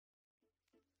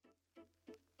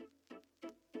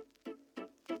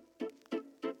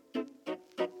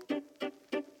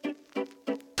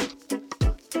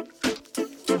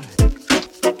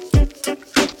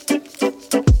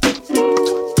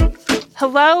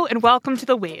Hello and welcome to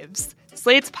The Waves,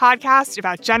 Slate's podcast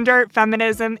about gender,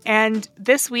 feminism, and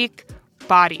this week,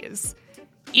 bodies.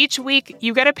 Each week,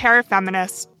 you get a pair of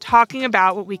feminists talking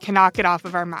about what we cannot get off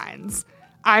of our minds.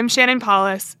 I'm Shannon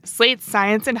Paulus, Slate's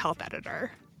science and health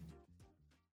editor.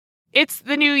 It's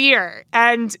the new year,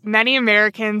 and many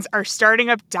Americans are starting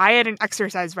up diet and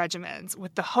exercise regimens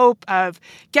with the hope of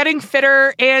getting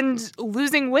fitter and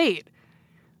losing weight.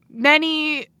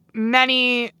 Many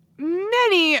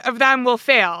of them will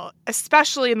fail,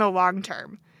 especially in the long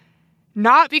term.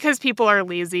 Not because people are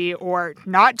lazy or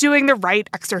not doing the right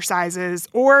exercises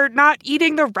or not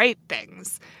eating the right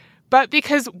things, but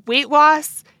because weight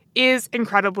loss is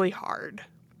incredibly hard.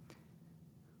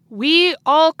 We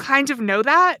all kind of know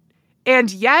that,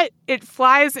 and yet it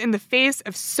flies in the face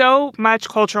of so much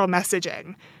cultural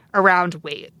messaging around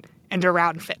weight and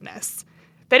around fitness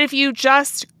that if you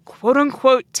just, quote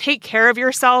unquote, take care of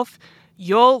yourself,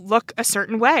 you'll look a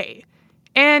certain way.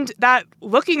 And that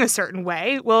looking a certain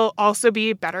way will also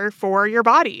be better for your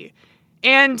body.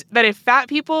 And that if fat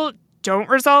people don't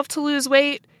resolve to lose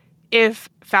weight, if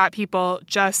fat people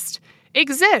just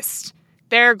exist,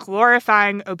 they're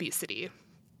glorifying obesity.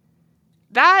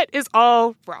 That is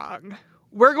all wrong.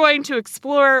 We're going to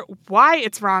explore why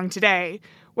it's wrong today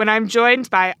when I'm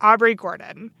joined by Aubrey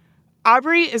Gordon.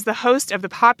 Aubrey is the host of the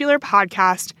popular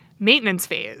podcast Maintenance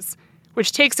Phase,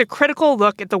 which takes a critical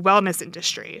look at the wellness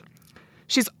industry.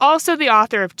 She's also the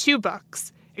author of 2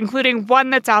 books, including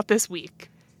one that's out this week.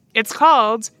 It's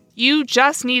called You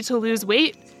Just Need to Lose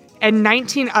Weight and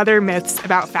 19 Other Myths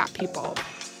About Fat People.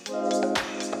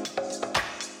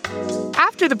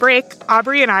 After the break,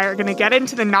 Aubrey and I are going to get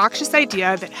into the noxious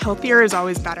idea that healthier is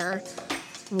always better,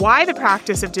 why the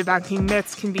practice of debunking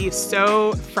myths can be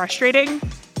so frustrating,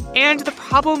 and the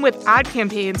problem with ad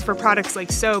campaigns for products like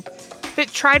soap that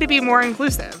try to be more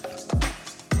inclusive.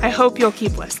 I hope you'll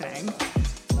keep listening.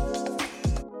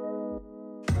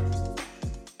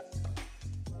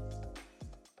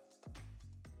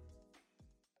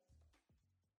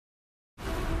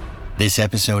 This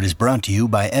episode is brought to you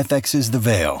by FX's The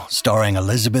Veil, starring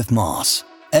Elizabeth Moss.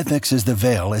 FX's The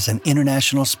Veil is an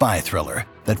international spy thriller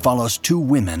that follows 2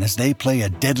 women as they play a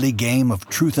deadly game of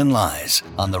truth and lies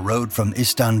on the road from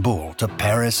Istanbul to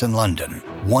Paris and London.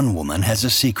 One woman has a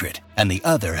secret, and the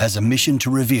other has a mission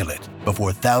to reveal it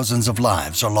before thousands of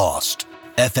lives are lost.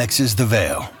 FX's The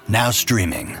Veil, now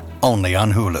streaming, only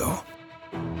on Hulu.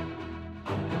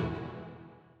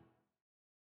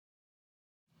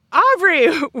 Aubrey,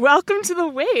 welcome to The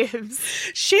Waves.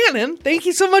 Shannon, thank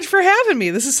you so much for having me.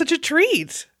 This is such a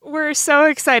treat. We're so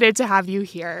excited to have you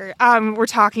here. We're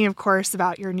talking, of course,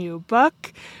 about your new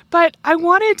book, but I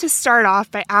wanted to start off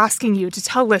by asking you to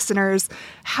tell listeners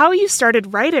how you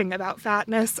started writing about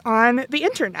fatness on the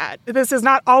internet. This has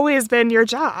not always been your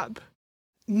job.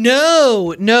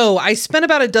 No. I spent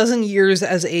about a dozen years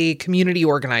as a community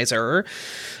organizer,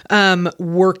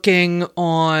 working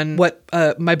on what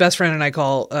my best friend and I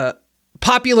call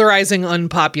popularizing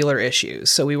unpopular issues.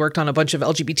 So we worked on a bunch of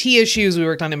LGBT issues, we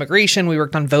worked on immigration, we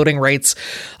worked on voting rights,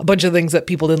 a bunch of things that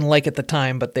people didn't like at the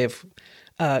time, but they've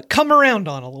come around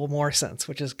on a little more since,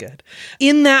 which is good.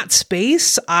 In that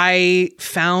space, I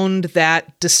found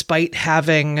that despite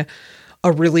having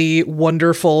a really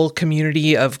wonderful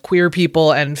community of queer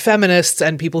people and feminists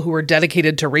and people who are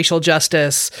dedicated to racial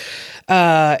justice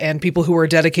and people who are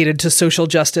dedicated to social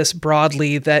justice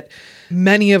broadly, that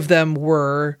many of them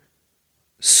were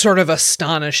sort of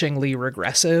astonishingly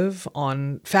regressive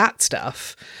on fat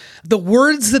stuff. The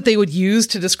words that they would use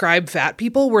to describe fat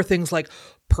people were things like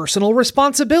personal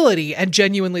responsibility and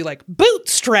genuinely like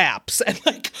bootstraps and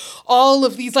like all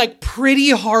of these like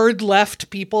pretty hard left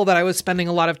people that I was spending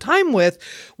a lot of time with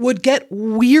would get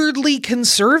weirdly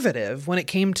conservative when it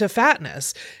came to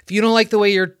fatness. If you don't like the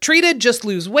way you're treated, just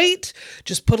lose weight,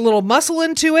 just put a little muscle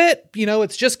into it. You know,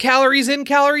 it's just calories in,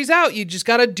 calories out. You just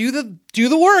got to do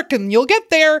the work and you'll get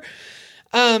there.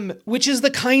 Which is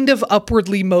the kind of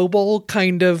upwardly mobile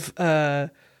kind of,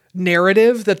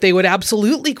 narrative that they would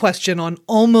absolutely question on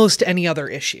almost any other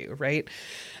issue, right?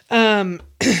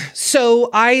 So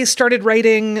I started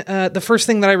writing, the first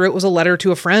thing that I wrote was a letter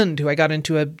to a friend who I got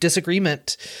into a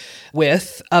disagreement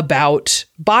with about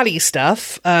body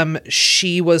stuff.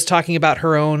 She was talking about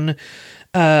her own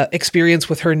experience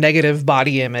with her negative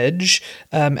body image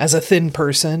as a thin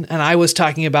person. And I was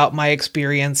talking about my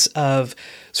experience of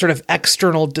sort of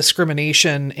external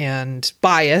discrimination and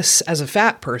bias as a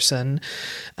fat person.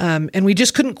 And we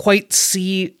just couldn't quite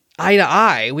see eye to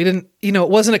eye. We didn't, it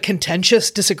wasn't a contentious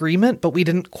disagreement, but we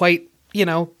didn't quite,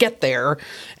 get there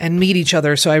and meet each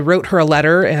other. So I wrote her a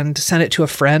letter and sent it to a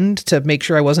friend to make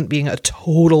sure I wasn't being a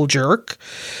total jerk.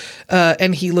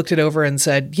 And he looked it over and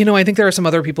said, I think there are some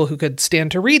other people who could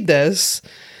stand to read this,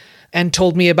 and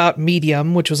told me about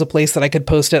Medium, which was a place that I could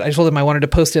post it. I told him I wanted to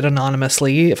post it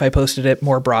anonymously if I posted it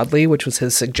more broadly, which was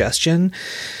his suggestion.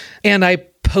 And I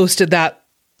posted that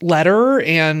letter,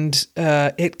 and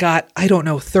it got,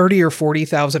 30 or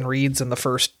 40,000 reads in the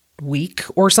first week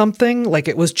or something. Like,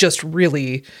 it was just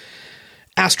really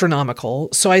astronomical.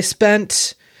 So I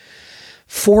spent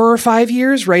 4 or 5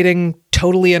 years writing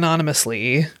totally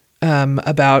anonymously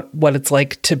about what it's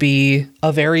like to be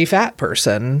a very fat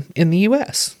person in the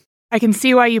US. I can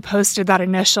see why you posted that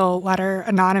initial letter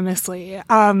anonymously.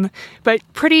 But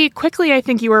pretty quickly, I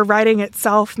think you were writing at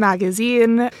Self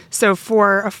magazine. So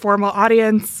for a formal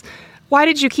audience, why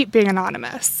did you keep being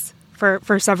anonymous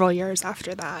for several years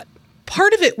after that?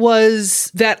 Part of it was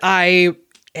that I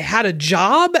had a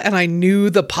job and I knew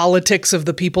the politics of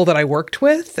the people that I worked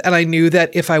with. And I knew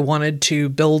that if I wanted to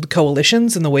build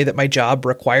coalitions in the way that my job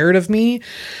required of me,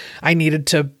 I needed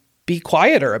to be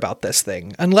quieter about this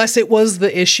thing. Unless it was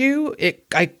the issue,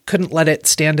 I couldn't let it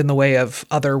stand in the way of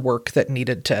other work that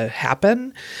needed to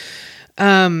happen.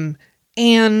 And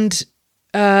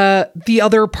the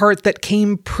other part that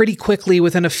came pretty quickly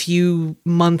within a few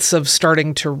months of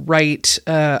starting to write,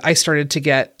 I started to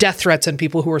get death threats and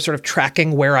people who were sort of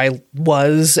tracking where I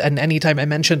was. And anytime I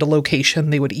mentioned a location,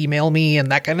 they would email me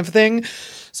and that kind of thing.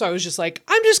 So I was just like,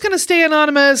 I'm just going to stay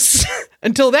anonymous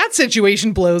until that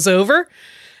situation blows over.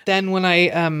 Then when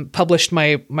I published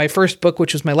my first book,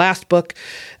 which was my last book,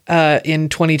 in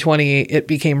 2020, it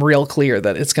became real clear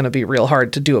that it's going to be real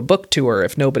hard to do a book tour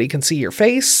if nobody can see your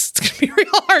face. It's going to be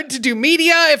real hard to do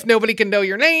media if nobody can know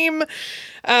your name.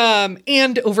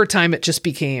 And over time, it just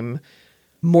became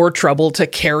more trouble to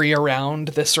carry around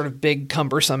this sort of big,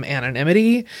 cumbersome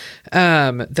anonymity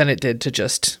than it did to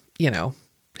just,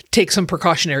 take some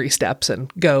precautionary steps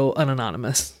and go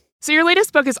unanonymous. So your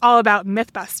latest book is all about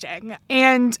myth busting,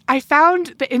 and I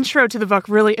found the intro to the book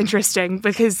really interesting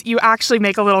because you actually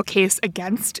make a little case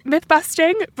against myth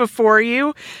busting before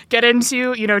you get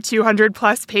into, 200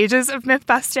 plus pages of myth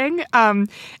busting. And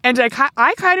I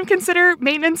kind of consider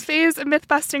Maintenance Phase a myth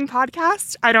busting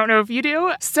podcast. I don't know if you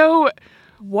do. So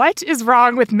what is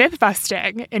wrong with myth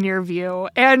busting in your view?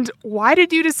 And why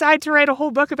did you decide to write a whole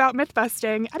book about myth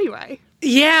busting anyway?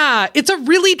 Yeah, it's a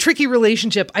really tricky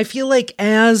relationship. I feel like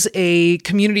as a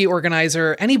community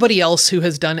organizer, anybody else who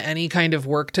has done any kind of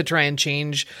work to try and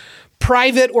change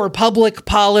private or public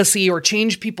policy or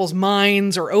change people's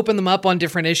minds or open them up on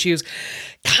different issues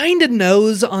kind of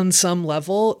knows on some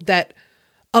level that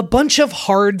a bunch of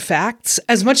hard facts,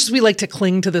 as much as we like to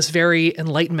cling to this very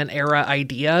Enlightenment era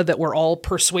idea that we're all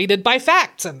persuaded by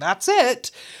facts and that's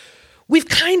it, we've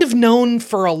kind of known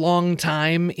for a long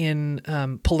time in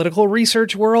political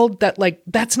research world that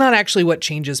that's not actually what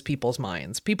changes people's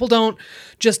minds. People don't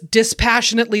just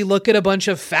dispassionately look at a bunch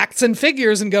of facts and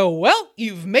figures and go, well,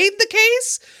 you've made the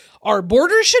case. Our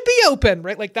borders should be open,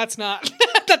 right? That's not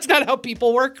that's not how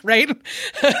people work, right?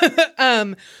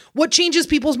 What changes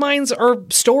people's minds are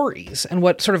stories, and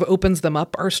what sort of opens them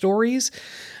up are stories.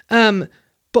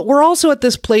 But we're also at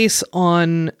this place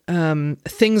on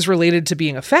things related to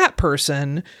being a fat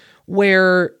person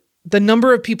where the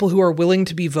number of people who are willing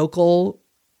to be vocal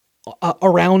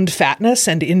around fatness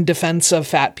and in defense of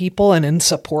fat people and in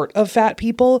support of fat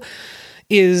people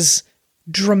is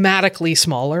dramatically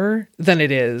smaller than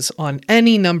it is on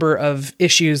any number of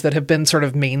issues that have been sort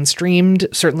of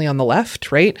mainstreamed, certainly on the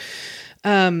left, right?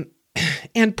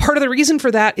 And part of the reason for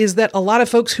that is that a lot of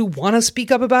folks who want to speak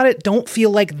up about it don't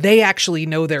feel like they actually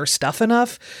know their stuff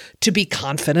enough to be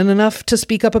confident enough to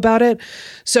speak up about it.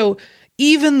 So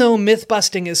even though myth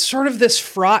busting is sort of this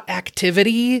fraught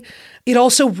activity, it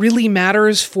also really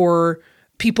matters for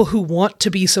people who want to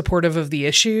be supportive of the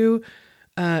issue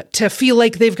to feel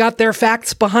like they've got their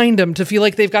facts behind them, to feel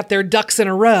like they've got their ducks in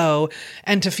a row,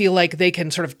 and to feel like they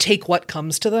can sort of take what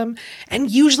comes to them.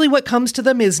 And usually what comes to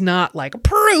them is not like,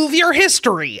 prove your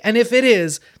history. And if it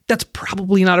is, that's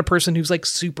probably not a person who's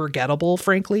super gettable,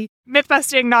 frankly. Myth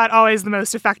busting, not always the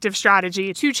most effective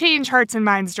strategy to change hearts and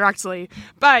minds directly.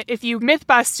 But if you myth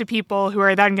bust to people who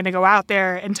are then going to go out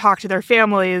there and talk to their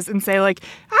families and say,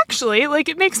 actually,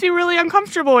 it makes me really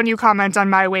uncomfortable when you comment on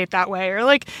my weight that way.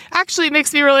 Or actually, it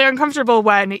makes me really uncomfortable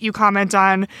when you comment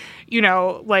on,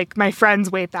 my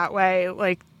friend's weight that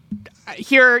way.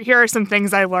 Here are some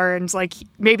things I learned.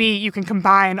 Maybe you can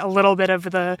combine a little bit of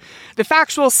the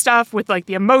factual stuff with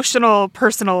the emotional,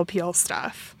 personal appeal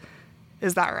stuff.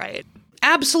 Is that right?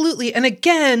 Absolutely. And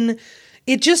again,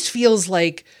 it just feels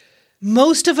like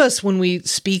most of us, when we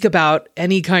speak about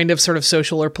any kind of sort of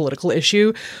social or political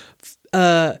issue,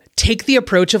 take the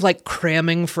approach of like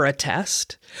cramming for a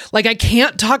test. Like, I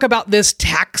can't talk about this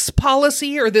tax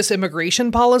policy or this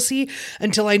immigration policy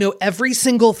until I know every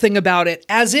single thing about it,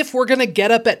 as if we're going to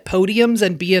get up at podiums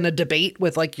and be in a debate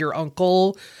with like your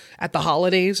uncle at the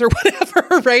holidays or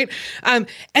whatever, right? And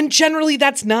generally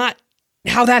that's not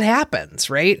how that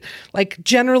happens, right? Like,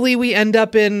 generally we end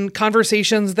up in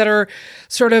conversations that are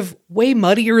sort of way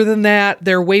muddier than that.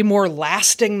 They're way more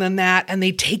lasting than that. And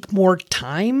they take more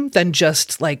time than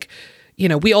just like, you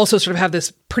know, we also sort of have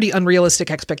this pretty unrealistic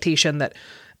expectation that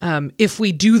if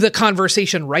we do the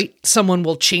conversation right, someone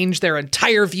will change their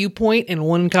entire viewpoint in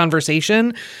one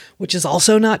conversation, which is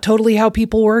also not totally how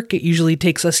people work. It usually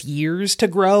takes us years to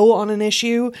grow on an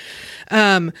issue.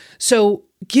 So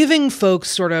giving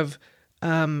folks sort of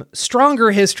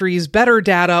stronger histories, better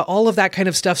data, all of that kind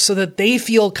of stuff, so that they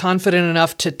feel confident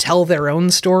enough to tell their own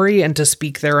story and to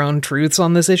speak their own truths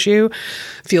on this issue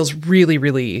feels really,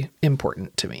 really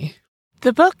important to me.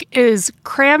 The book is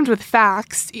crammed with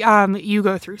facts. You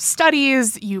go through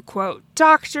studies, you quote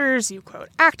doctors, you quote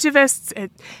activists.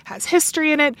 It has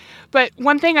history in it. But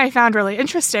one thing I found really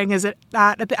interesting is that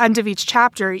at the end of each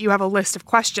chapter, you have a list of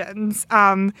questions.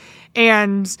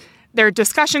 And there are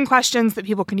discussion questions that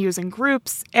people can use in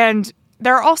groups. And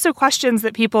there are also questions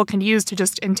that people can use to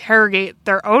just interrogate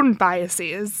their own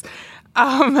biases.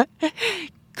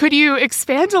 Could you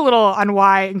expand a little on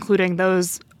why including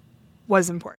those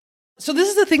was important? So this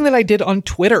is the thing that I did on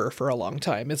Twitter for a long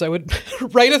time, is I would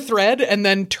write a thread and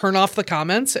then turn off the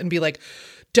comments and be like,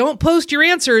 don't post your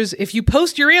answers. If you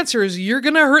post your answers, you're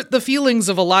going to hurt the feelings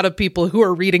of a lot of people who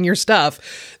are reading your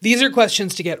stuff. These are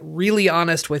questions to get really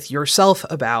honest with yourself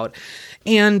about.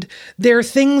 And there are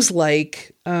things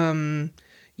like,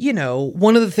 you know,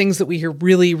 one of the things that we hear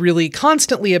really, really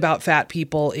constantly about fat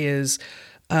people is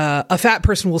a fat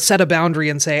person will set a boundary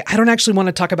and say, I don't actually want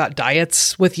to talk about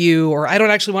diets with you, or I don't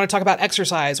actually want to talk about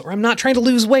exercise, or I'm not trying to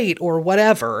lose weight, or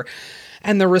whatever.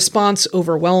 And the response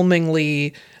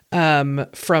overwhelmingly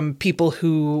from people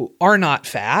who are not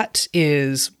fat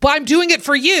is, well, I'm doing it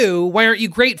for you. Why aren't you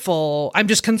grateful? I'm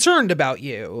just concerned about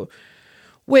you.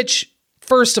 Which,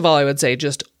 first of all, I would say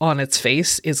just on its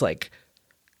face is like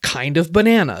kind of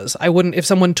bananas. I wouldn't, if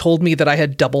someone told me that I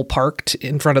had double parked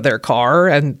in front of their car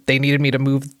and they needed me to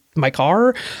move my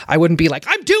car, I wouldn't be like,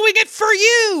 I'm doing it for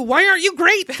you. Why aren't you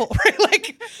grateful? Right?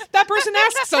 Like, that person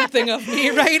asked something of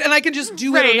me, right? And I can just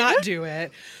do it or not do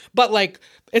it. But like,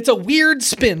 it's a weird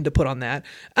spin to put on that.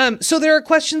 So there are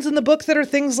questions in the book that are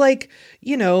things like,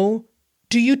 you know,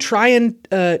 do you try and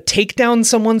take down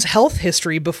someone's health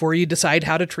history before you decide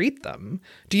how to treat them?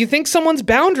 Do you think someone's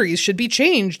boundaries should be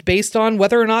changed based on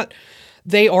whether or not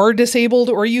they are disabled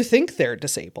or you think they're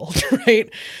disabled, right?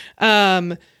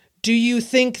 Do you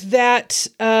think that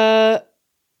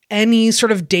any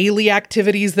sort of daily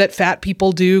activities that fat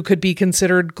people do could be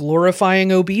considered glorifying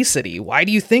obesity? Why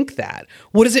do you think that?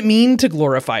 What does it mean to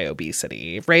glorify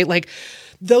obesity, right? Like,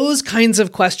 those kinds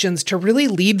of questions to really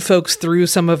lead folks through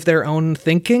some of their own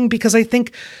thinking, because I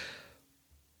think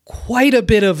quite a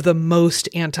bit of the most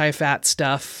anti-fat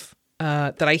stuff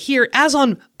that I hear, as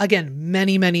on, again,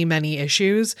 many, many, many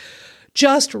issues,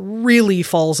 just really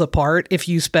falls apart if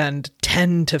you spend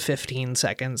 10 to 15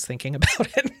 seconds thinking about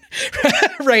it,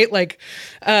 right? Like,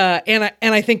 and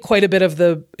I think quite a bit of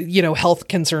the, you know, health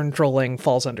concern trolling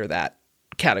falls under that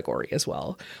category as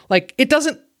well. Like, it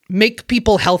doesn't make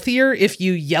people healthier if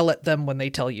you yell at them when they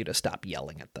tell you to stop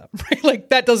yelling at them, right? Like,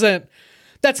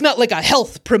 that's not like a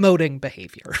health promoting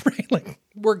behavior, right? Like,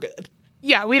 we're good.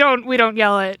 Yeah, we don't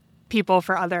yell at people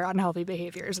for other unhealthy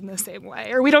behaviors in the same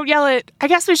way. Or we don't yell at, I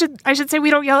should say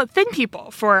we don't yell at thin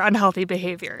people for unhealthy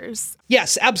behaviors.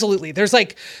 Yes, absolutely. There's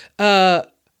like,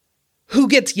 who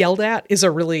gets yelled at is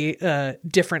a really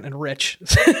different and rich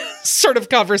sort of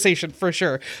conversation for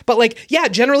sure. But like, yeah,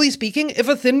 generally speaking, if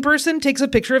a thin person takes a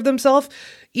picture of themselves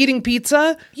eating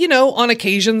pizza, you know, on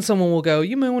occasion, someone will go,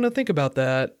 you might want to think about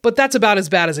that. But that's about as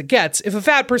bad as it gets. If a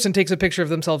fat person takes a picture of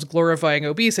themselves glorifying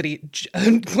obesity,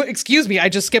 excuse me, I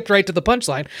just skipped right to the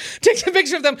punchline, takes a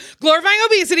picture of them glorifying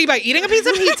obesity by eating a piece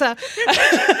of pizza,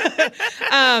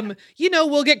 you know,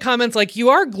 we'll get comments like, you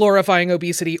are glorifying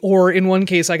obesity. Or in one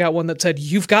case, I got one that said,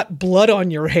 you've got blood on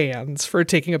your hands for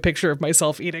taking a picture of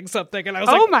myself eating something. And I was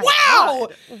like, wow,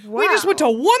 we just went to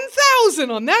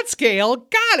 1,000 on that scale.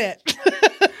 Got it.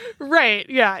 Right.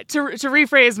 Yeah. To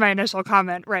rephrase my initial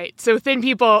comment. Right. So thin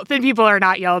people are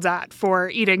not yelled at for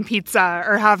eating pizza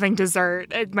or having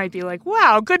dessert. It might be like,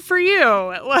 wow, good for you.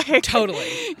 Like, totally.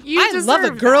 I love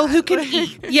a girl who can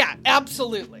eat. Yeah,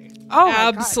 absolutely. Oh, my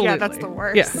absolutely. God. Yeah, that's the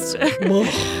worst.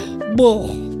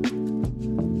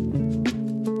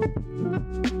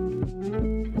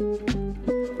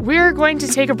 we're going to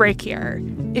take a break here.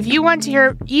 If you want to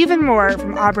hear even more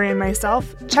from Aubrey and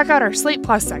myself, check out our Slate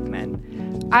Plus segment.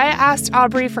 I asked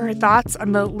Aubrey for her thoughts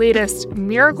on the latest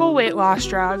miracle weight loss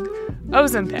drug,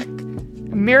 Ozempic.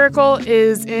 Miracle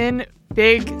is in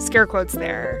big scare quotes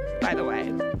there, by the way.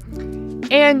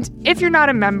 And if you're not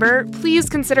a member, please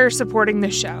consider supporting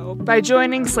the show by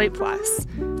joining Slate Plus.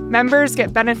 Members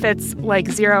get benefits like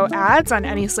 0 ads on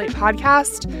any Slate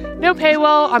podcast, no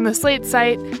paywall on the Slate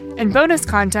site, and bonus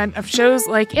content of shows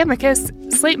like Amicus,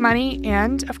 Slate Money,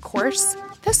 and, of course,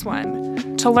 this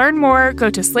one. To learn more, go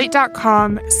to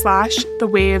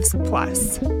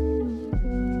slate.com/thewavesplus.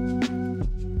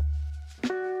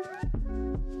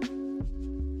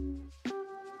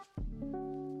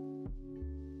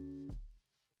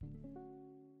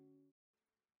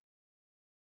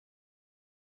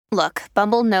 Look,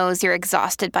 Bumble knows you're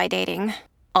exhausted by dating.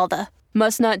 All the,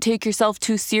 must not take yourself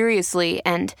too seriously,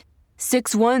 and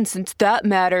 6'1" since that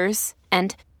matters,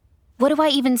 and what do I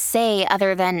even say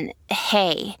other than,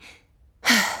 hey?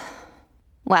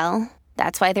 Well,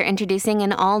 that's why they're introducing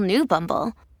an all-new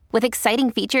Bumble, with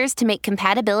exciting features to make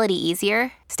compatibility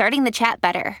easier, starting the chat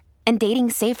better, and dating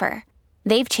safer.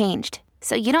 They've changed,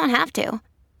 so you don't have to.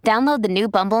 Download the new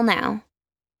Bumble now.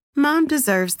 Mom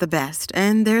deserves the best,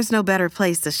 and there's no better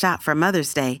place to shop for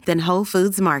Mother's Day than Whole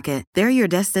Foods Market. They're your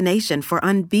destination for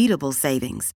unbeatable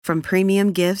savings, from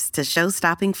premium gifts to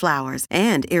show-stopping flowers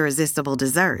and irresistible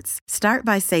desserts. Start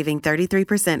by saving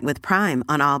 33% with Prime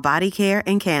on all body care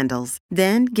and candles.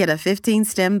 Then get a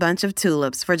 15-stem bunch of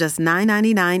tulips for just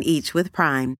 $9.99 each with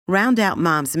Prime. Round out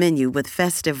Mom's menu with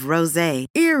festive rosé,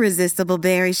 irresistible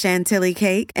berry chantilly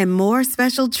cake, and more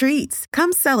special treats.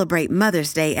 Come celebrate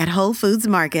Mother's Day at Whole Foods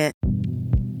Market.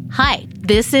 Hi,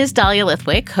 this is Dahlia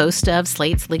Lithwick, host of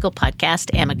Slate's legal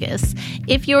podcast, Amicus.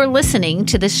 If you're listening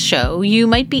to this show, you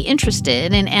might be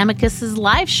interested in Amicus's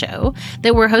live show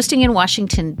that we're hosting in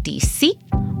Washington, D.C.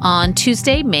 on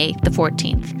Tuesday, May the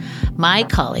 14th. My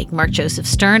colleague, Mark Joseph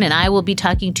Stern, and I will be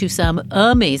talking to some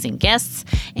amazing guests,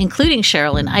 including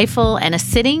Sherrilyn Ifill and a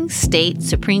sitting state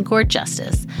Supreme Court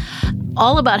justice,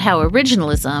 all about how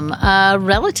originalism, a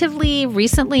relatively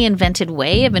recently invented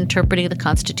way of interpreting the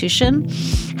Constitution,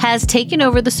 has taken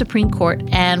over the Supreme Court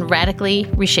and radically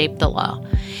reshaped the law.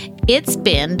 It's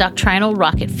been doctrinal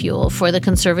rocket fuel for the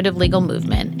conservative legal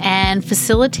movement and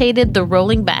facilitated the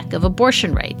rolling back of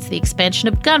abortion rights, the expansion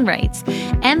of gun rights,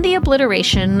 and the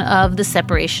obliteration of the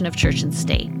separation of church and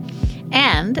state.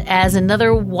 And as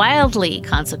another wildly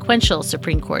consequential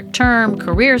Supreme Court term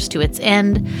careers to its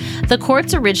end, the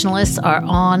court's originalists are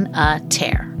on a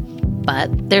tear.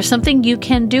 But there's something you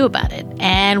can do about it,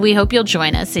 and we hope you'll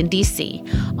join us in D.C.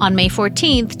 on May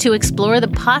 14th to explore the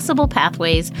possible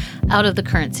pathways out of the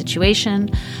current situation.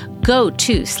 Go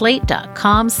to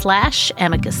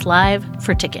slate.com/Amicus Live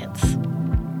for tickets.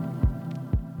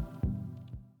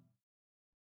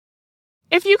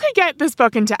 If you could get this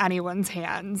book into anyone's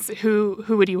hands, who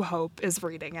would you hope is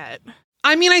reading it?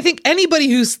 I mean, I think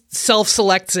anybody who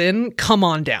self-selects in, come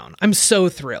on down. I'm so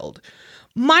thrilled.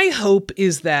 My hope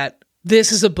is that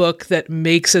this is a book that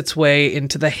makes its way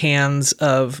into the hands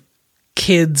of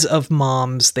kids of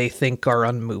moms they think are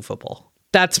unmovable.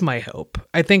 That's my hope.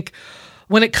 I think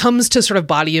when it comes to sort of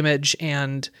body image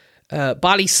and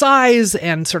body size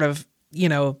and sort of, you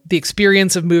know, the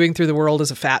experience of moving through the world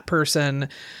as a fat person,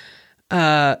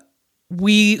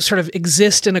 we sort of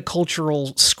exist in a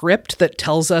cultural script that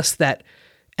tells us that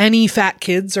any fat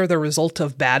kids are the result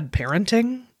of bad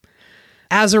parenting.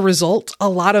 As a result, a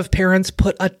lot of parents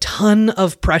put a ton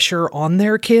of pressure on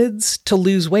their kids to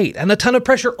lose weight and a ton of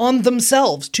pressure on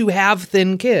themselves to have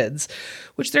thin kids,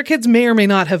 which their kids may or may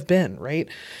not have been, right?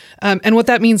 And what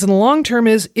that means in the long term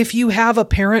is if you have a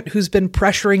parent who's been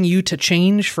pressuring you to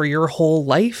change for your whole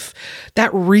life,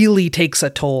 that really takes a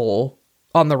toll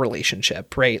on the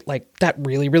relationship, right? Like that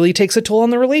really, really takes a toll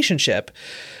on the relationship.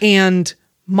 And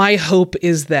my hope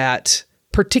is that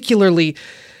particularly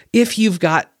if you've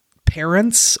got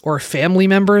parents or family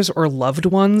members or loved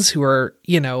ones who are,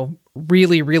 you know,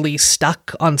 really, really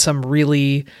stuck on some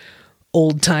really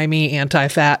old-timey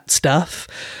anti-fat stuff,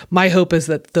 my hope is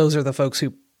that those are the folks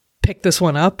who pick this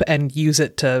one up and use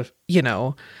it to, you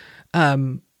know,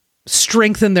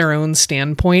 strengthen their own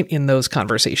standpoint in those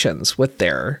conversations with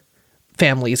their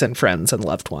families and friends and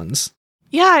loved ones.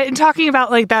 Yeah, and talking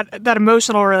about like that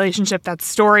emotional relationship, that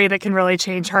story that can really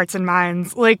change hearts and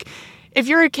minds. Like if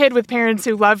you're a kid with parents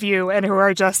who love you and who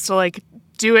are just like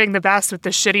doing the best with the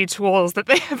shitty tools that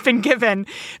they have been given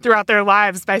throughout their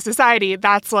lives by society,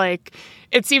 that's like,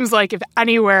 it seems like if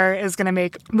anywhere is going to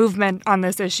make movement on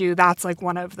this issue, that's like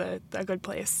one of the good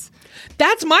place.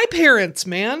 That's my parents,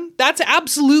 man. That's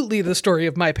absolutely the story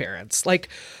of my parents. Like,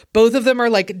 both of them are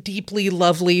like deeply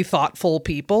lovely, thoughtful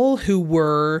people who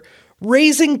were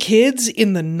raising kids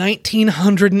in the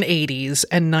 1980s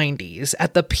and 90s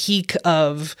at the peak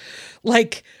of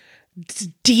like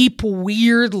deep,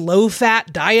 weird,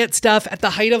 low-fat diet stuff, at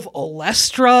the height of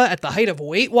Olestra, at the height of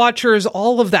Weight Watchers,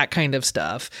 all of that kind of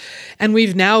stuff. And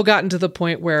we've now gotten to the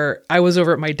point where I was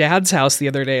over at my dad's house the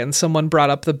other day and someone brought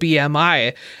up the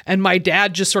BMI, and my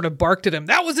dad just sort of barked at him,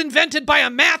 "That was invented by a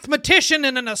mathematician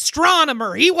and an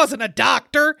astronomer. He wasn't a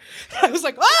doctor." I was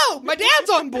like, oh, my dad's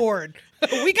on board.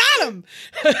 We got him.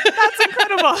 That's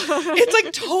incredible. It's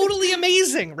like totally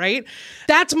amazing, right?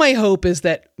 That's my hope, is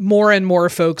that more and more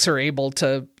folks are able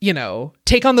to, you know,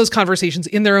 take on those conversations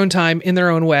in their own time, in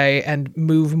their own way, and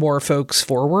move more folks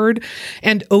forward.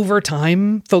 And over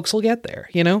time, folks will get there,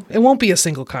 you know? It won't be a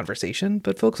single conversation,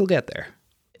 but folks will get there.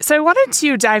 So I wanted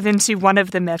to dive into one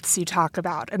of the myths you talk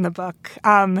about in the book.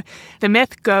 The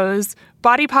myth goes,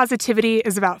 body positivity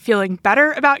is about feeling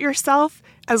better about yourself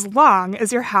as long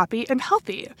as you're happy and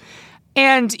healthy.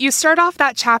 And you start off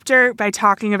that chapter by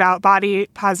talking about body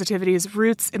positivity's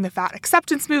roots in the fat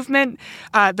acceptance movement,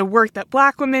 the work that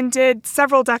Black women did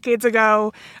several decades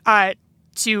ago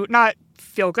to not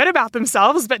feel good about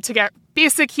themselves, but to get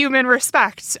basic human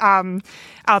respect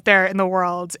out there in the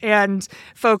world. And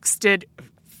folks did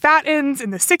fat-ins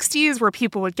in the 60s where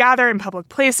people would gather in public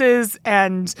places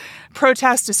and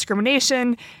protest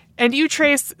discrimination. And you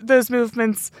trace those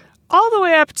movements all the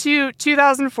way up to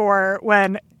 2004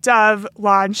 when Dove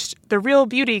launched the Real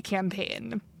Beauty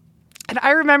campaign. And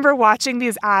I remember watching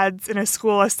these ads in a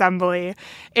school assembly,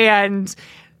 and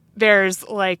there's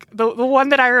like the one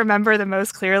that I remember the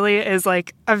most clearly is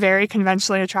like a very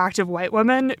conventionally attractive white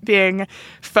woman being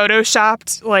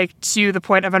photoshopped like to the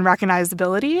point of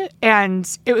unrecognizability.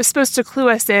 And it was supposed to clue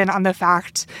us in on the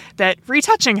fact that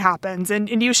retouching happens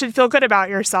and you should feel good about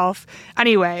yourself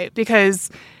anyway, because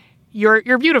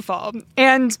you're beautiful.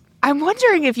 And I'm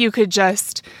wondering if you could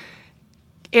just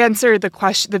answer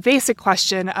the basic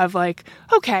question of like,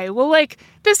 okay, well, like,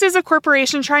 this is a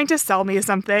corporation trying to sell me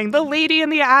something. The lady in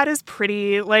the ad is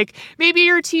pretty. Like, maybe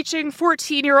you're teaching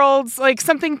 14-year-olds like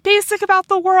something basic about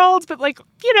the world, but like,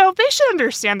 you know, they should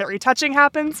understand that retouching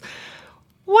happens.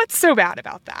 What's so bad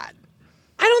about that?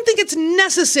 I don't think it's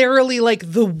necessarily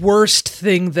like the worst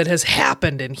thing that has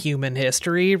happened in human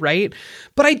history, right?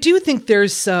 But I do think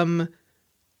there's some,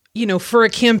 you know, for a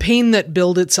campaign that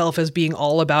billed itself as being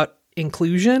all about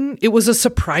inclusion, it was a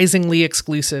surprisingly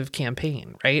exclusive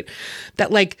campaign, right?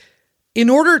 That like, in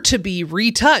order to be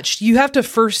retouched, you have to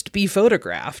first be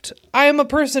photographed. I am a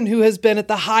person who has been at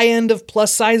the high end of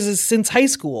plus sizes since high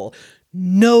school.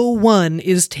 No one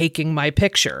is taking my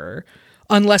picture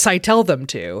unless I tell them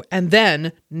to. And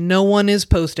then no one is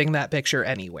posting that picture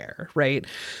anywhere, right?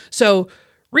 So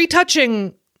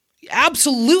retouching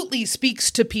absolutely speaks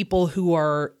to people who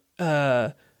are,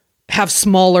 have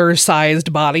smaller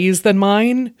sized bodies than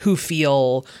mine, who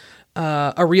feel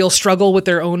a real struggle with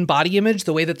their own body image,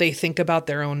 the way that they think about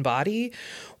their own body.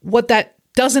 What that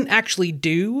doesn't actually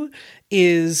do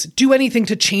is do anything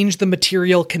to change the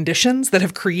material conditions that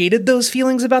have created those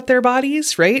feelings about their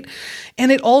bodies, right?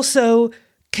 And it also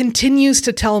continues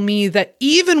to tell me that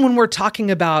even when we're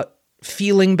talking about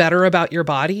feeling better about your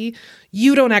body,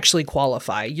 you don't actually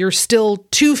qualify. You're still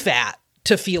too fat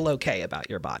to feel okay about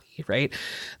your body, right?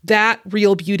 That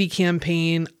Real Beauty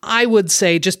campaign, I would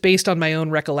say, just based on my own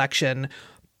recollection,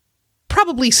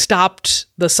 probably stopped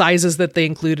the sizes that they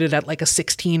included at like a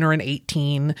 16 or an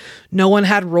 18. No one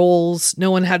had rolls. No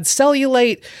one had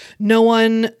cellulite. No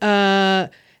one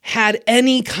had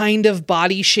any kind of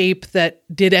body shape that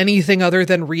did anything other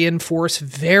than reinforce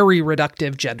very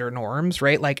reductive gender norms,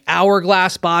 right? Like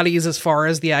hourglass bodies as far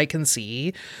as the eye can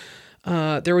see.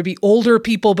 There would be older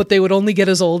people, but they would only get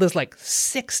as old as like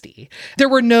 60. There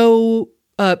were no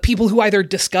people who either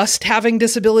discussed having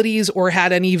disabilities or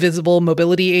had any visible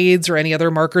mobility aids or any other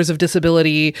markers of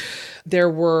disability. There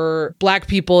were Black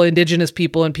people, Indigenous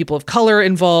people, and people of color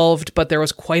involved, but there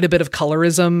was quite a bit of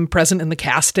colorism present in the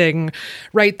casting,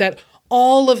 right? That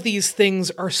all of these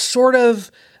things are sort of,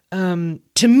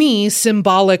 to me,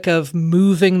 symbolic of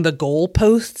moving the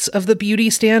goalposts of the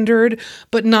beauty standard,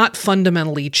 but not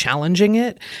fundamentally challenging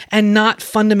it and not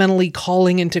fundamentally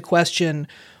calling into question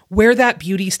where that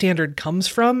beauty standard comes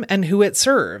from and who it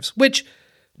serves, which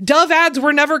Dove ads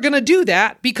were never going to do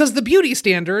that because the beauty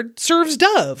standard serves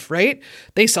Dove, right?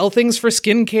 They sell things for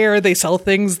skincare. They sell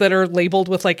things that are labeled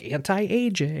with like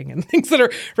anti-aging and things that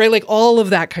are, right? Like all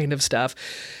of that kind of stuff.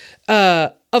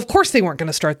 Of course, they weren't going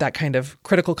to start that kind of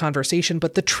critical conversation.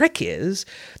 But the trick is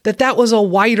that was a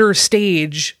wider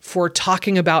stage for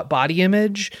talking about body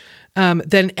image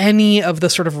than any of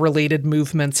the sort of related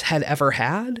movements had ever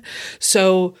had.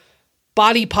 So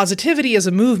body positivity as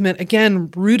a movement, again,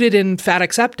 rooted in fat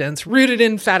acceptance, rooted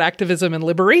in fat activism and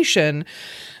liberation,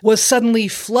 was suddenly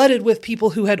flooded with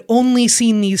people who had only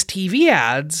seen these TV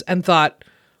ads and thought,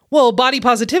 well, body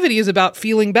positivity is about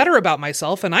feeling better about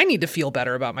myself, and I need to feel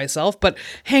better about myself. But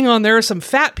hang on, there are some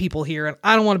fat people here, and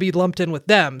I don't want to be lumped in with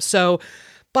them. So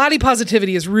body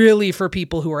positivity is really for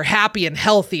people who are happy and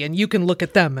healthy, and you can look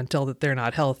at them and tell that they're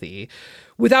not healthy,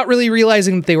 without really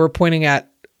realizing that they were pointing at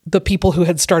the people who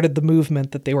had started the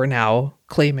movement that they were now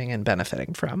claiming and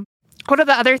benefiting from. One of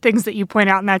the other things that you point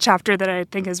out in that chapter that I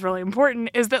think is really important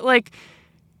is that, like,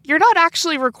 you're not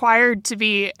actually required to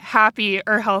be happy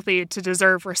or healthy to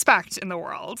deserve respect in the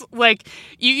world. Like,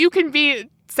 you can be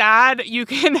sad, you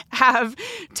can have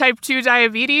type 2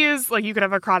 diabetes, like you could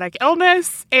have a chronic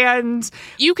illness, and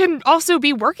you can also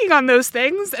be working on those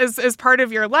things as part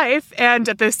of your life, and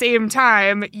at the same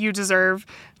time, you deserve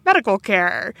medical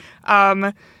care.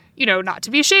 Not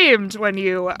to be shamed when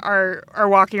you are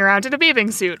walking around in a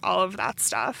bathing suit, all of that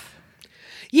stuff.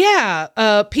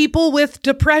 Yeah, people with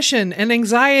depression and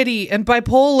anxiety and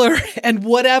bipolar and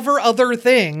whatever other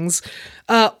things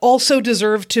also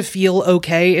deserve to feel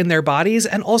okay in their bodies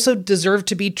and also deserve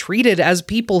to be treated as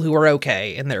people who are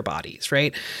okay in their bodies,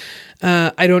 right?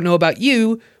 I don't know about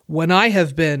you. When I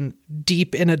have been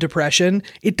deep in a depression,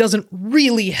 it doesn't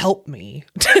really help me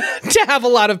to have a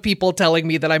lot of people telling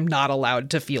me that I'm not allowed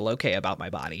to feel okay about my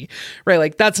body, right?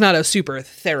 Like, that's not a super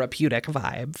therapeutic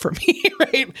vibe for me,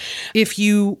 right? If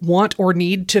you want or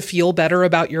need to feel better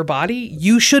about your body,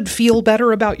 you should feel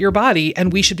better about your body,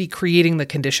 and we should be creating the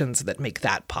conditions that make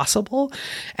that possible.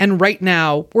 And right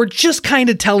now, we're just kind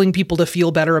of telling people to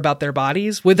feel better about their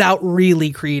bodies without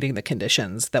really creating the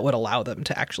conditions that would allow them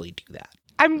to actually do that.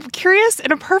 I'm curious,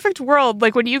 in a perfect world,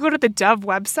 like when you go to the Dove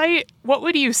website, what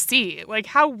would you see? Like,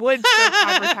 how would soap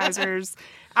advertisers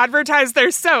advertise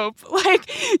their soap? Like,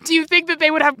 do you think that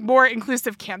they would have more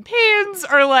inclusive campaigns,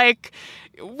 or like,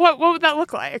 what would that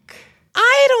look like?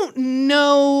 I don't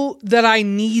know that I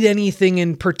need anything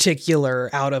in particular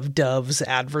out of Dove's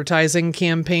advertising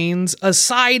campaigns,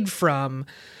 aside from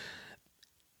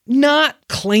not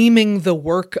claiming the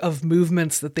work of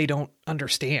movements that they don't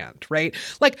understand, right?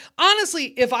 Like, honestly,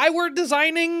 if I were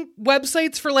designing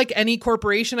websites for like any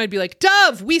corporation, I'd be like,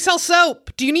 Dove, we sell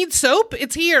soap. Do you need soap?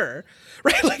 It's here.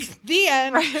 Right? Like, the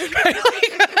end. Right?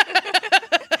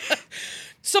 Like,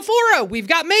 Sephora, we've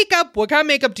got makeup. What kind of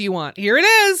makeup do you want? Here it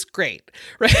is. Great.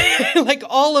 Right? Like,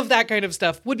 all of that kind of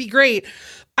stuff would be great.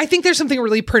 I think there's something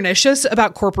really pernicious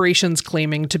about corporations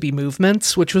claiming to be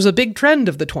movements, which was a big trend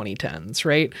of the 2010s,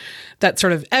 right? That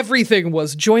sort of everything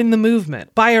was join the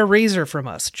movement, buy a razor from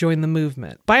us, join the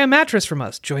movement, buy a mattress from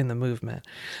us, join the movement.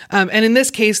 And in this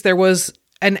case, there was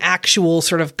an actual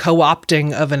sort of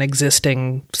co-opting of an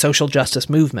existing social justice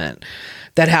movement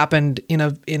that happened in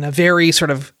a very sort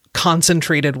of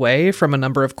concentrated way from a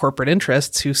number of corporate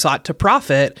interests who sought to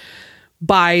profit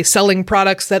by selling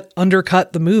products that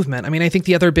undercut the movement. I mean, I think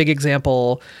the other big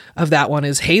example of that one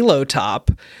is Halo Top,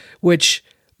 which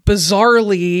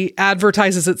bizarrely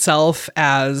advertises itself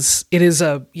as it is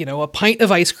a pint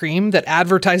of ice cream that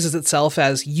advertises itself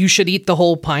as you should eat the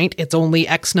whole pint. It's only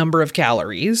X number of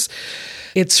calories.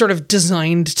 It's sort of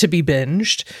designed to be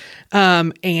binged.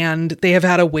 And they have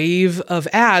had a wave of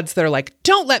ads that are like,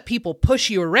 don't let people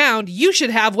push you around. You should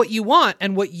have what you want.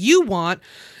 And what you want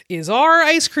is our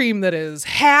ice cream that is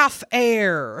half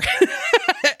air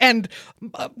and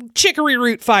chicory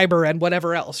root fiber and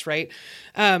whatever else, right?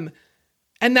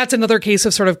 And that's another case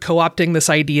of sort of co-opting this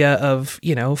idea of,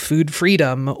 food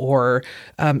freedom or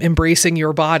embracing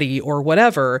your body or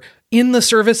whatever in the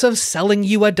service of selling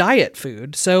you a diet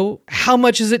food. So how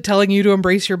much is it telling you to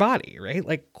embrace your body, right?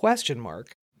 Like, question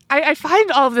mark. I find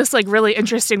all of this like really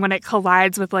interesting when it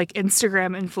collides with like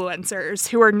Instagram influencers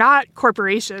who are not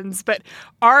corporations, but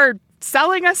are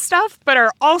selling us stuff, but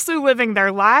are also living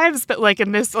their lives, but like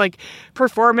in this like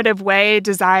performative way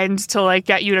designed to like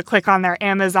get you to click on their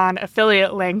Amazon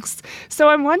affiliate links. So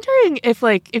I'm wondering if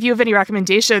you have any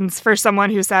recommendations for someone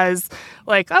who says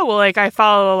like, oh, well, like I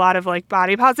follow a lot of like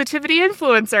body positivity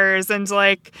influencers and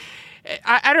like,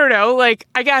 I don't know, like,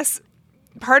 I guess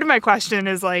part of my question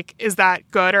is like, is that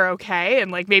good or okay?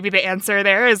 And like, maybe the answer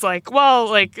there is like, well,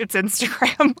 like it's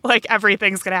Instagram, like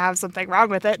everything's going to have something wrong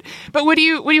with it. But would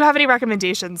you have any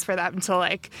recommendations for them to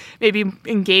like maybe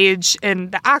engage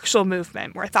in the actual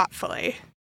movement more thoughtfully?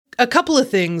 A couple of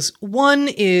things. One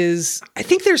is, I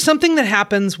think there's something that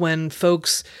happens when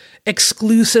folks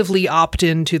exclusively opt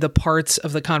into the parts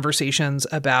of the conversations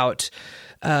about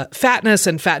fatness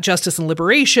and fat justice and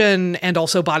liberation, and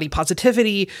also body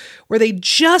positivity, where they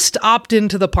just opt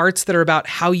into the parts that are about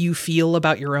how you feel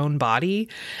about your own body.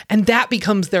 And that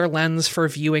becomes their lens for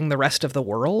viewing the rest of the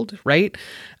world, right?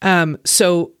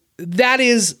 So that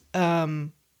is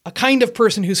a kind of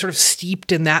person who's sort of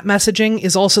steeped in that messaging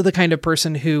is also the kind of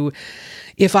person who,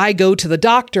 if I go to the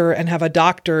doctor and have a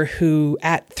doctor who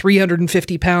at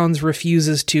 350 pounds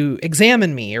refuses to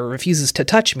examine me or refuses to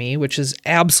touch me, which has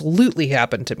absolutely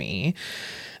happened to me.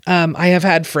 I have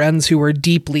had friends who are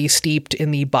deeply steeped in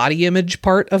the body image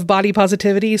part of body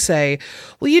positivity say,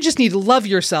 well, you just need to love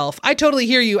yourself. I totally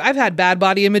hear you. I've had bad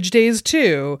body image days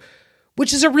too,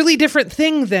 which is a really different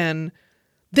thing than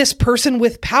this person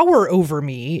with power over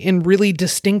me in really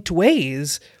distinct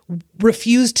ways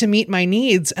refused to meet my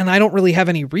needs, and I don't really have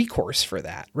any recourse for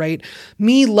that, right?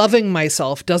 Me loving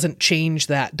myself doesn't change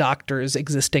that doctor's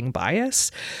existing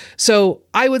bias. So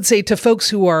I would say to folks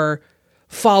who are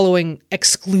following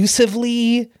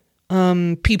exclusively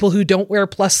people who don't wear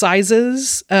plus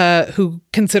sizes, who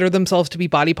consider themselves to be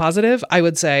body positive, I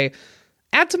would say,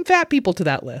 add some fat people to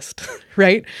that list,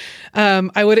 right?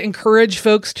 I would encourage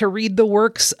folks to read the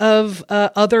works of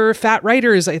other fat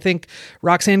writers. I think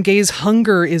Roxane Gay's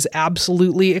Hunger is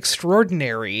absolutely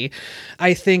extraordinary.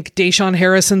 I think Deshaun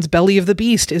Harrison's Belly of the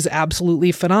Beast is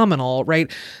absolutely phenomenal,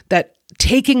 right? That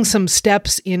taking some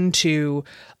steps into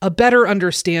a better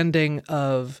understanding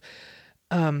of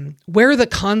where the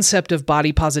concept of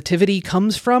body positivity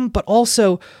comes from, but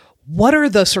also what are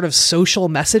the sort of social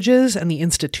messages and the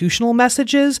institutional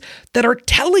messages that are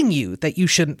telling you that you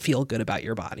shouldn't feel good about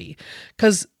your body?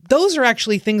 Because those are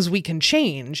actually things we can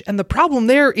change. And the problem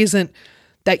there isn't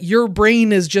that your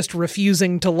brain is just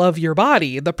refusing to love your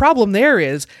body. The problem there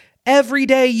is every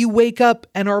day you wake up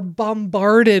and are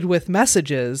bombarded with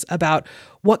messages about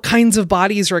what kinds of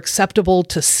bodies are acceptable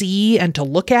to see and to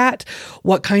look at,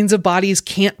 what kinds of bodies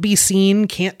can't be seen,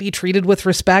 can't be treated with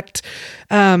respect.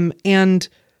 And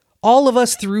all of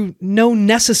us, through no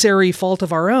necessary fault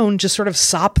of our own, just sort of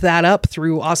sop that up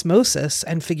through osmosis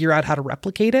and figure out how to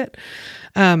replicate it.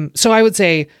 So I would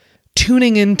say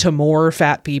tuning into more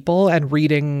fat people and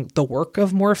reading the work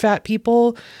of more fat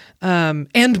people,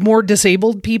 and more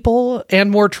disabled people and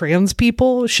more trans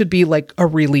people should be like a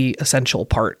really essential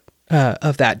part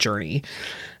of that journey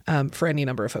for any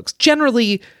number of folks.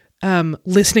 Generally,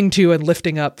 listening to and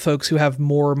lifting up folks who have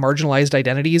more marginalized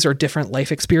identities or different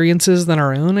life experiences than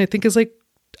our own, I think is like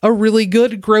a really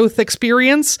good growth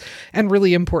experience and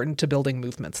really important to building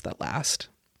movements that last.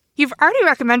 You've already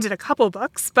recommended a couple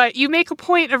books, but you make a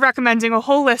point of recommending a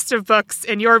whole list of books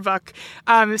in your book.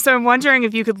 So I'm wondering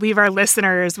if you could leave our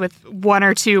listeners with one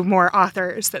or two more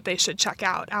authors that they should check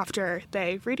out after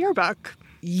they read your book.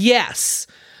 Yes.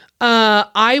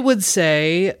 I would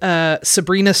say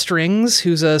Sabrina Strings,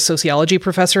 who's a sociology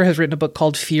professor, has written a book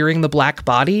called Fearing the Black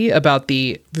Body about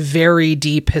the very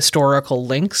deep historical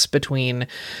links between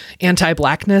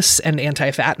anti-blackness and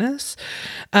anti-fatness.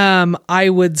 I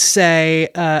would say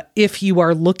if you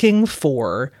are looking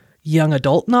for young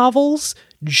adult novels,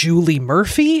 Julie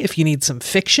Murphy, if you need some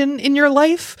fiction in your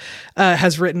life,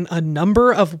 has written a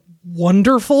number of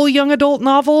wonderful young adult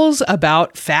novels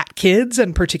about fat kids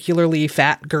and particularly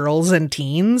fat girls and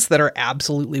teens that are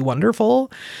absolutely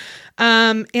wonderful.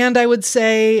 And I would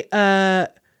say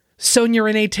Sonia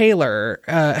Renee Taylor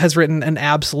has written an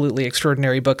absolutely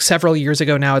extraordinary book several years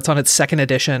ago now. It's on its second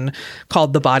edition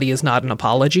called The Body Is Not an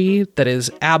Apology that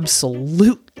is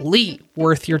absolutely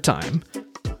worth your time.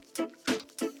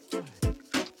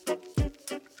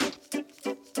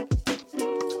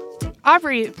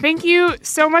 Aubrey, thank you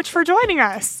so much for joining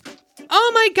us.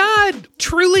 Oh my God,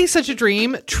 truly such a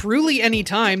dream. Truly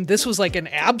anytime. This was like an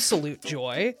absolute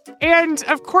joy. And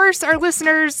of course, our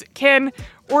listeners can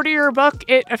order your book.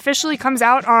 It officially comes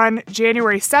out on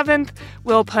January 7th.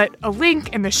 We'll put a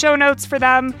link in the show notes for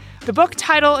them. The book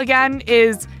title again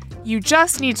is You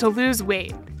Just Need to Lose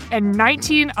Weight and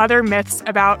 19 Other Myths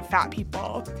About Fat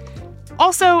People.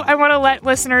 Also, I want to let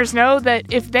listeners know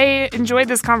that if they enjoyed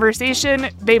this conversation,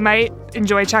 they might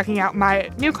enjoy checking out my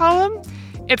new column.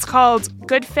 It's called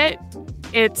Good Fit.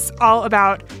 It's all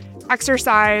about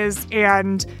exercise,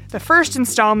 and the first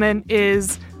installment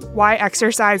is Why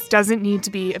Exercise Doesn't Need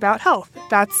to Be About Health.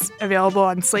 That's available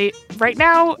on Slate right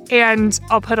now, and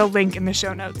I'll put a link in the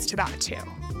show notes to that too.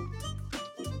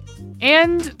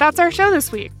 And that's our show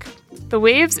this week. The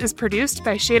Waves is produced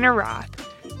by Shayna Roth.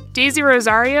 Daisy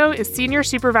Rosario is Senior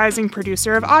Supervising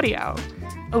Producer of Audio.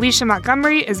 Alicia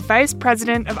Montgomery is Vice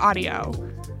President of Audio.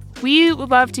 We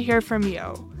would love to hear from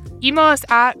you. Email us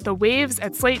at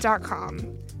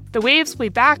thewaves@slate.com. The Waves will be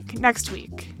back next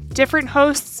week. Different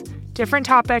hosts, different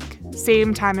topic,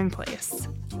 same time and place.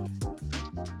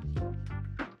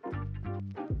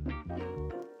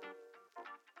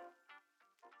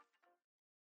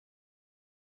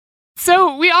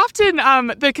 So we often,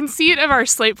 the conceit of our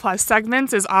Slate Plus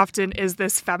segments is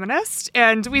this feminist?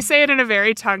 And we say it in a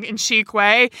very tongue-in-cheek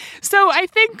way. So I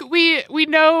think we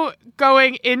know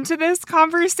going into this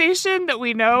conversation that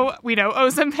we know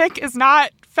Ozempic is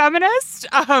not feminist.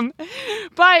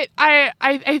 But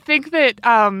I think that,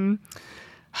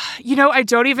 I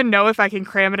don't even know if I can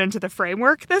cram it into the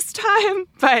framework this time,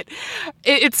 but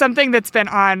it's something that's been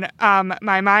on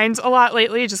my mind a lot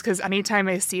lately, just because anytime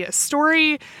I see a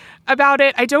story about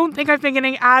it, I don't think I've been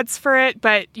getting ads for it,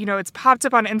 but, it's popped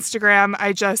up on Instagram.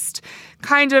 I just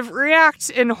kind of react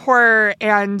in horror,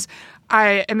 and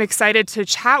I am excited to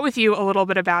chat with you a little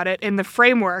bit about it in the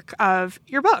framework of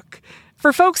your book.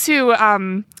 For folks who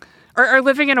are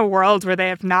living in a world where they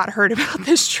have not heard about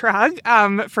this drug,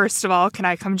 first of all, can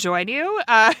I come join you?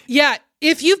 Yeah,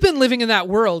 if you've been living in that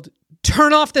world,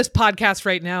 turn off this podcast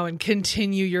right now and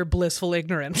continue your blissful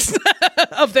ignorance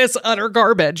of this utter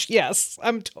garbage. Yes,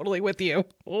 I'm totally with you.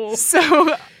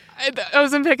 So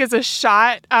Ozempic is a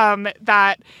shot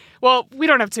that, well, we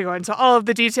don't have to go into all of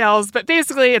the details, but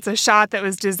basically it's a shot that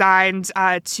was designed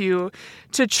to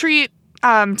treat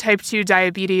type 2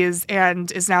 diabetes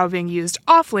and is now being used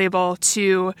off-label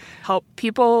to help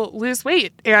people lose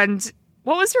weight. And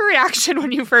what was your reaction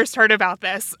when you first heard about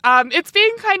this? It's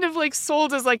being kind of like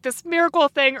sold as like this miracle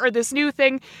thing or this new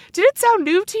thing. Did it sound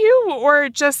new to you, or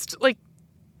just like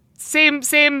same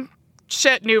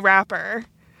shit, new wrapper?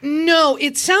 No,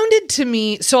 it sounded to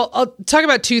me, so I'll talk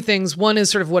about two things. One is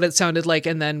sort of what it sounded like,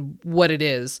 and then what it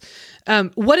is.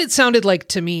 What it sounded like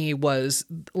to me was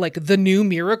like the new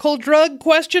miracle drug ?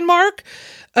 Was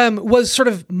sort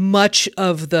of much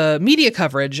of the media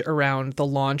coverage around the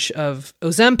launch of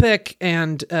Ozempic,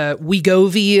 and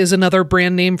Wegovy is another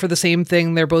brand name for the same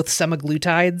thing. They're both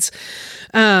semaglutides.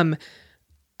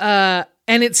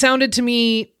 And it sounded to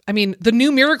me, the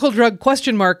new miracle drug ? Was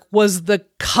the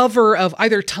cover of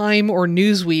either Time or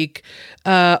Newsweek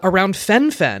around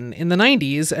Fen-Phen in the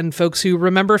 90s. And folks who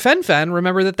remember Fen-Phen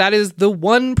remember that is the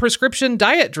one prescription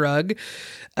diet drug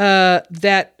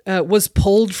that was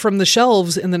pulled from the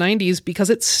shelves in the 90s because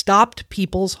it stopped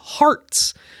people's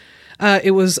hearts.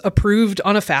 It was approved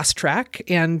on a fast track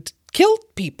and killed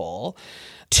people.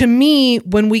 To me,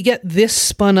 when we get this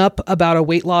spun up about a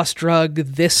weight loss drug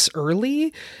this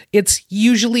early, it's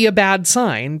usually a bad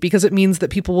sign, because it means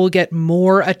that people will get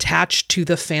more attached to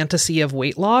the fantasy of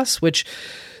weight loss, which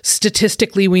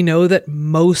statistically we know that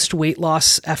most weight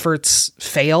loss efforts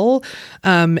fail,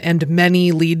 and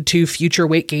many lead to future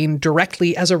weight gain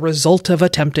directly as a result of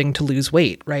attempting to lose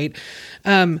weight, right?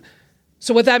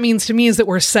 So what that means to me is that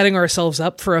we're setting ourselves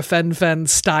up for a Fen-Phen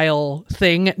style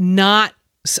thing.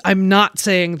 I'm not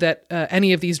saying that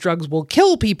any of these drugs will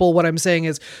kill people. What I'm saying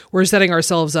is we're setting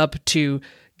ourselves up to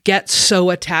get so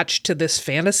attached to this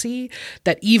fantasy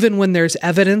that even when there's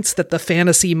evidence that the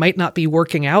fantasy might not be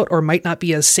working out or might not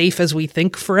be as safe as we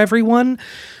think for everyone,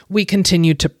 we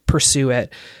continue to pursue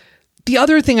it. The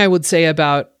other thing I would say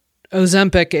about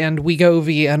Ozempic and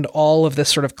Wegovy and all of this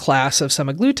sort of class of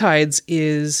semaglutides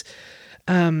is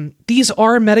these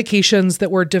are medications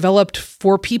that were developed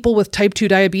for people with type 2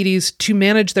 diabetes to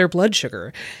manage their blood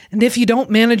sugar. And if you don't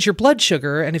manage your blood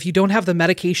sugar, and if you don't have the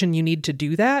medication you need to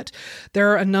do that,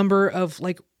 there are a number of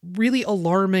like really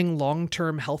alarming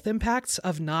long-term health impacts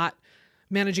of not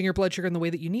managing your blood sugar in the way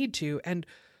that you need to. And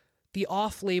the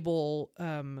off-label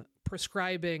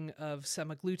prescribing of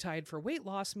semaglutide for weight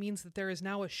loss means that there is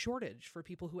now a shortage for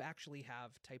people who actually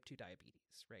have type 2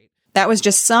 diabetes, right? That was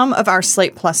just some of our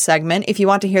Slate Plus segment. If you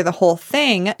want to hear the whole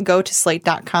thing, go to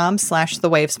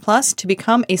slate.com/thewavesplus to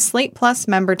become a Slate Plus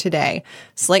member today.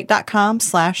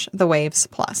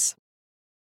 Slate.com/thewavesplus.